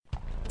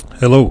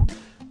Hello,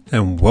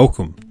 and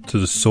welcome to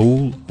the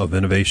Soul of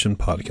Innovation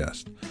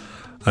podcast.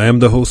 I am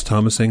the host,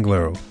 Thomas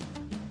Anglero,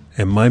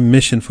 and my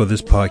mission for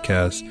this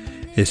podcast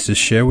is to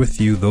share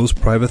with you those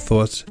private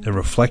thoughts and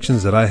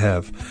reflections that I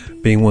have,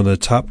 being one of the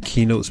top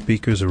keynote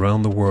speakers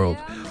around the world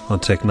on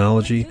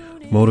technology,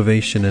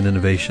 motivation, and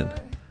innovation.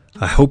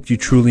 I hope you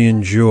truly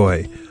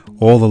enjoy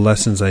all the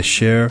lessons I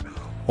share,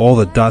 all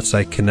the dots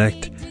I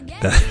connect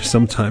that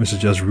sometimes are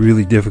just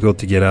really difficult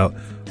to get out,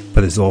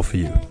 but it's all for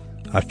you.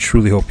 I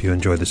truly hope you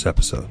enjoy this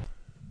episode.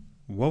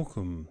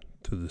 Welcome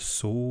to the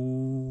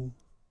Soul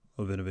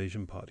of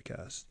Innovation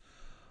podcast.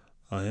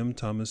 I am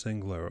Thomas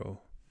Anglero,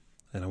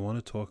 and I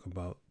want to talk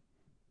about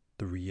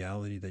the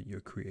reality that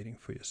you're creating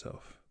for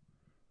yourself.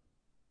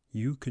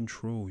 You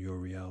control your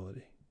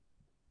reality.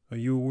 Are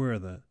you aware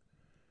of that?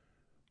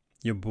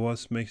 Your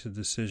boss makes a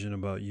decision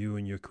about you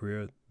and your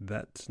career.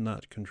 That's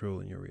not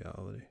controlling your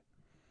reality.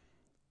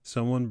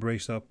 Someone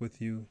breaks up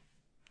with you.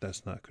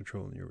 That's not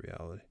controlling your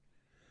reality.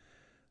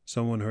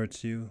 Someone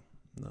hurts you?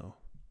 No.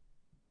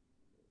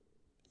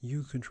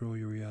 You control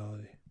your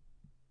reality.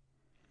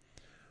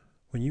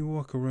 When you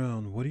walk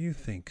around, what do you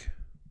think?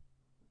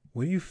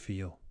 What do you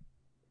feel?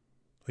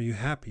 Are you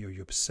happy? Are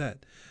you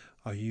upset?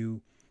 Are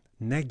you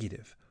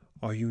negative?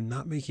 Are you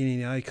not making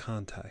any eye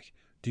contact?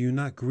 Do you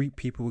not greet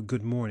people with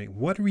good morning?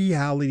 What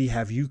reality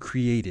have you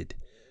created?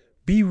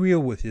 Be real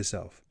with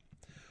yourself.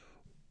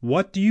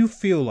 What do you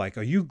feel like?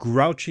 Are you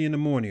grouchy in the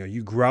morning? Are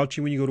you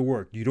grouchy when you go to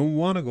work? You don't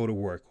want to go to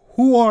work.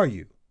 Who are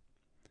you?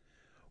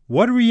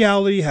 What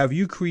reality have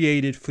you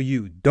created for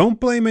you? Don't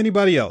blame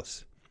anybody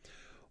else.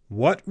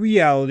 What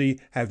reality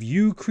have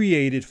you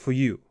created for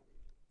you?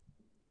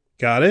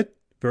 Got it?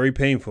 Very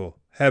painful,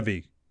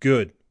 heavy,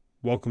 good.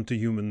 Welcome to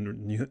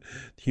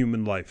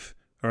human life.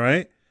 All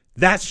right?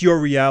 That's your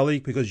reality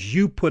because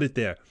you put it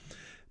there.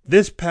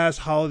 This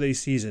past holiday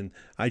season,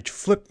 I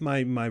flipped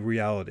my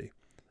reality.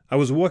 I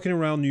was walking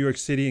around New York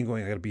City and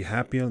going, I got to be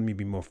happier, let me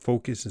be more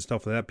focused and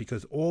stuff like that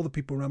because all the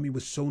people around me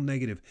were so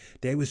negative.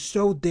 They were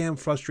so damn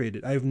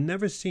frustrated. I've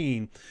never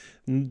seen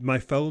my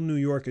fellow New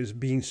Yorkers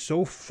being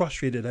so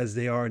frustrated as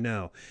they are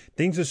now.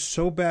 Things are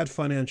so bad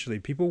financially.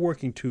 People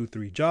working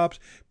 2-3 jobs.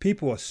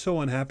 People are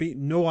so unhappy.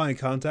 No eye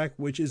contact,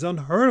 which is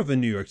unheard of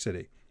in New York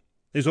City.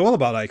 It's all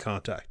about eye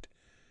contact.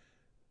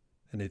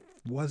 And it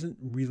wasn't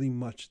really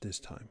much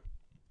this time.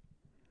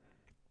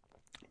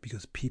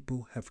 Because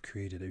people have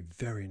created a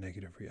very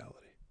negative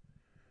reality.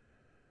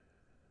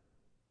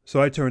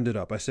 So I turned it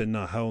up. I said,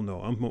 nah, hell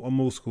no.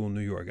 I'm old school in New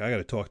York. I got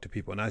to talk to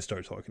people. And I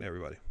started talking to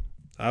everybody.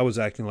 I was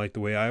acting like the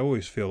way I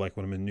always feel like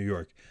when I'm in New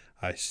York.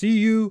 I see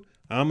you.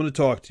 I'm going to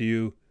talk to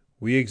you.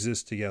 We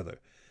exist together.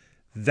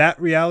 That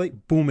reality,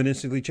 boom, it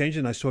instantly changed.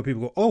 And I saw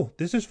people go, oh,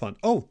 this is fun.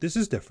 Oh, this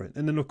is different.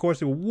 And then, of course,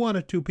 there were 1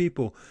 or 2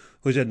 people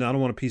who said, no, I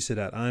don't want a piece of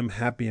that. I'm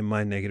happy in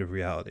my negative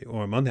reality.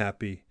 Or I'm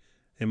unhappy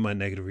in my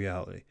negative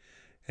reality.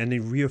 And they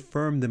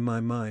reaffirmed in my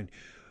mind,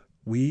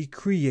 we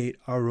create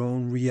our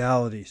own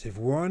realities. If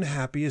we're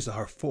unhappy, it's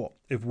our fault.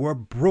 If we're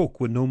broke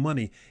with no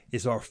money,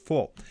 it's our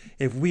fault.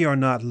 If we are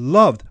not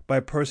loved by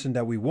a person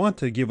that we want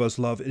to give us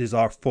love, it is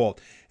our fault.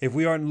 If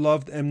we aren't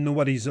loved and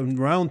nobody's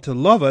around to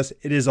love us,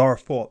 it is our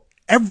fault.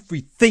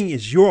 Everything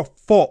is your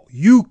fault.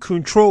 You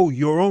control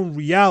your own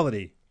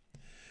reality.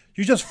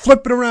 You just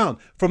flip it around.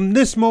 From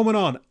this moment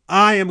on,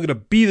 I am going to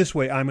be this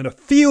way. I'm going to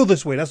feel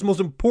this way. That's the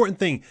most important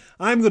thing.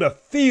 I'm going to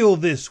feel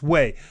this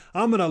way.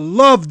 I'm going to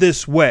love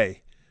this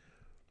way.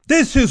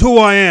 This is who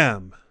I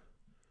am.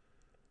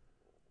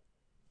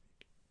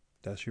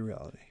 That's your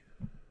reality.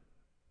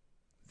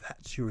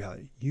 That's your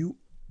reality. You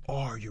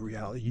are your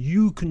reality.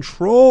 You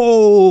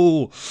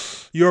control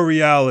your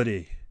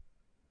reality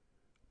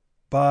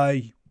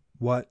by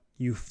what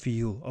you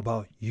feel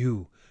about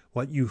you.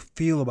 What you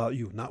feel about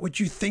you, not what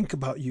you think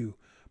about you.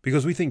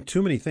 Because we think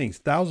too many things,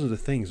 thousands of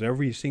things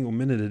every single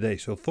minute of the day.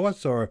 So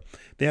thoughts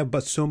they have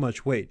but so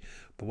much weight.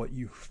 But what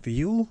you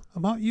feel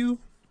about you,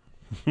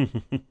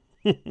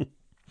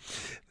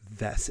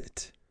 that's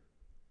it.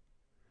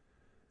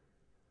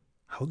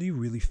 How do you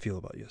really feel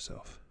about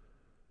yourself?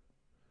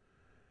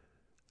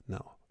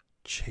 Now,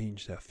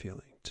 change that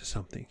feeling to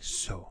something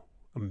so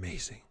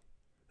amazing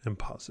and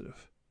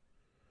positive.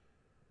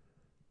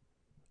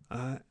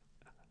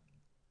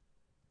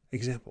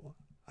 Example,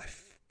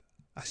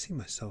 I see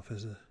myself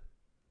as a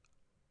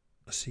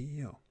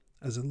CEO,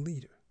 as a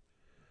leader.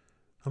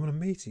 I'm an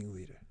amazing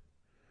leader.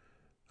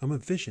 I'm a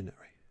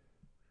visionary.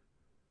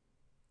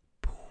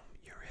 Boom,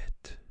 you're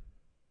it.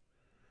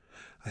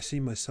 I see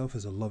myself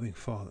as a loving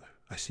father.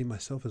 I see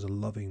myself as a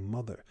loving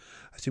mother.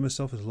 I see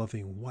myself as a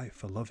loving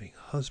wife, a loving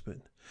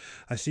husband.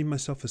 I see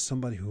myself as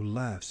somebody who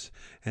laughs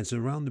and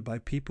surrounded by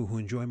people who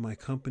enjoy my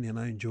company and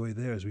I enjoy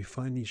theirs. We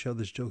find each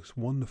other's jokes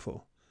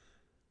wonderful.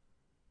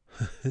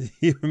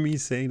 Hear me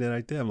saying that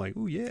right there. I'm like,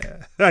 oh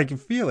yeah, I can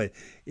feel it.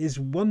 It's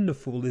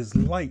wonderful. It's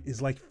light.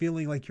 It's like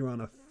feeling like you're on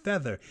a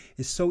feather.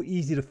 It's so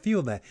easy to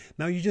feel that.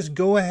 Now you just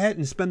go ahead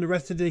and spend the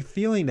rest of the day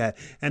feeling that.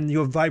 And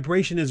your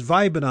vibration is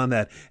vibing on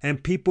that.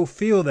 And people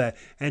feel that.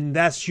 And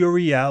that's your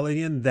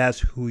reality and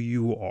that's who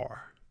you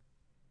are.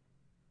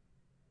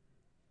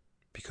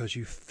 Because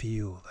you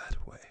feel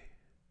that way.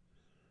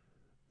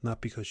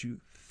 not because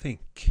you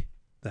think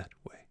that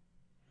way.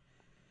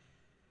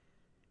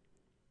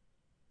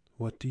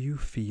 What do you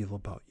feel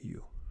about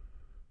you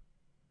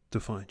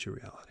defines your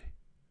reality.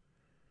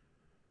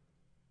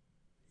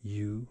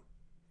 You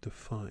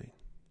define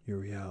your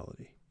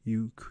reality.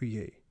 You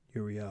create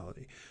your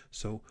reality.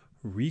 So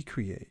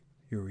recreate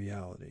your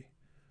reality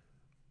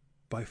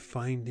by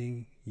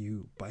finding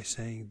you, by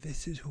saying,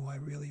 this is who I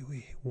really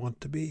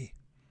want to be.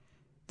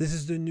 This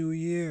is the new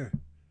year.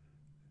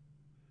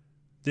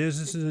 This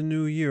is a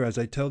new year. As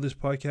I tell this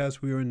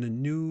podcast, we are in the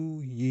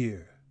new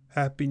year.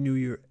 Happy New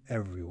Year,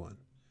 everyone.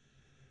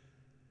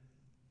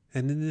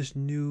 And in this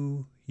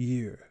new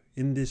year,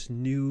 in this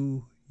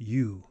new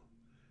you,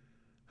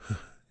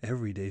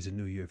 every day is a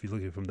new year if you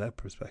look at it from that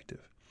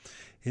perspective.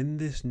 In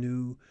this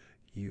new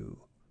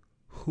you,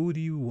 who do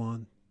you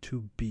want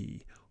to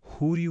be?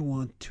 Who do you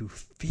want to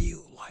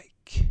feel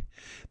like?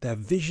 That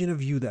vision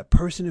of you, that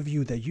person of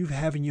you that you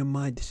have in your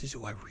mind, this is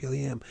who I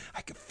really am.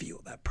 I can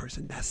feel that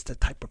person. That's the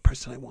type of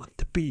person I want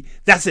to be.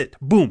 That's it.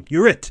 Boom.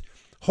 You're it.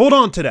 Hold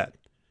on to that.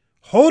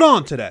 Hold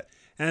on to that.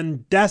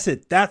 And that's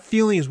it. That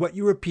feeling is what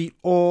you repeat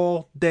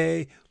all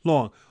day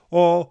long.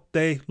 All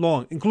day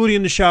long, including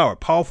in the shower.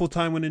 Powerful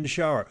time when in the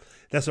shower.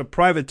 That's a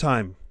private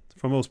time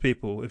for most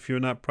people. If you're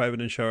not private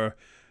in the shower,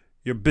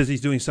 you're busy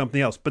doing something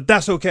else. But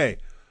that's okay.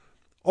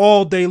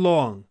 All day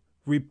long,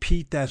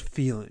 repeat that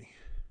feeling.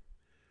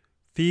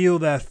 Feel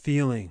that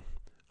feeling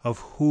of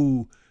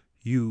who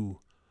you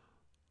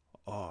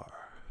are.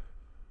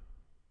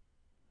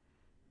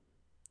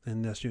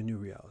 And that's your new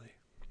reality.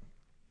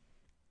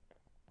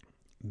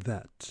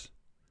 That's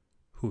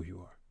who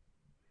you are.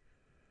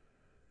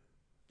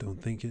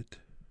 Don't think it,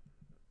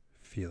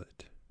 feel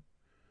it.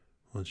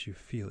 Once you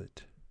feel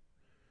it,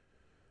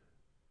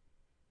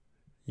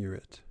 you're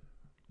it.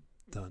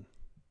 Done.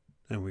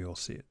 And we all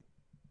see it.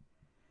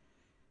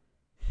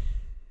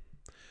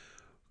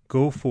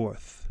 Go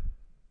forth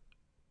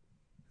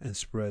and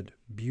spread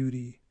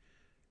beauty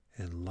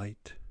and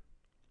light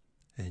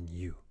and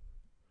you.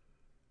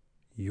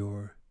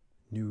 Your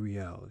new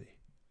reality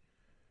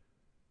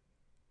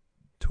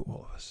to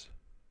all of us.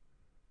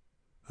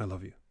 I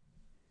love you.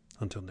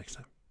 Until next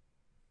time.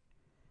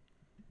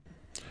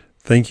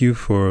 Thank you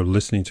for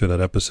listening to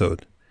that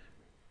episode.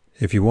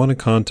 If you want to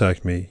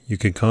contact me, you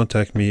can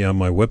contact me on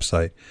my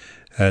website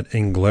at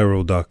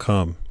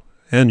englaro.com,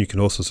 and you can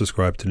also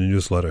subscribe to the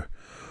newsletter.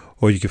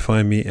 Or you can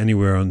find me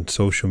anywhere on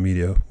social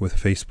media with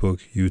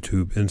Facebook,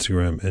 YouTube,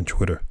 Instagram, and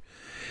Twitter.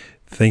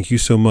 Thank you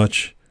so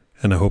much,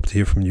 and I hope to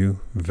hear from you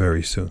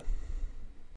very soon.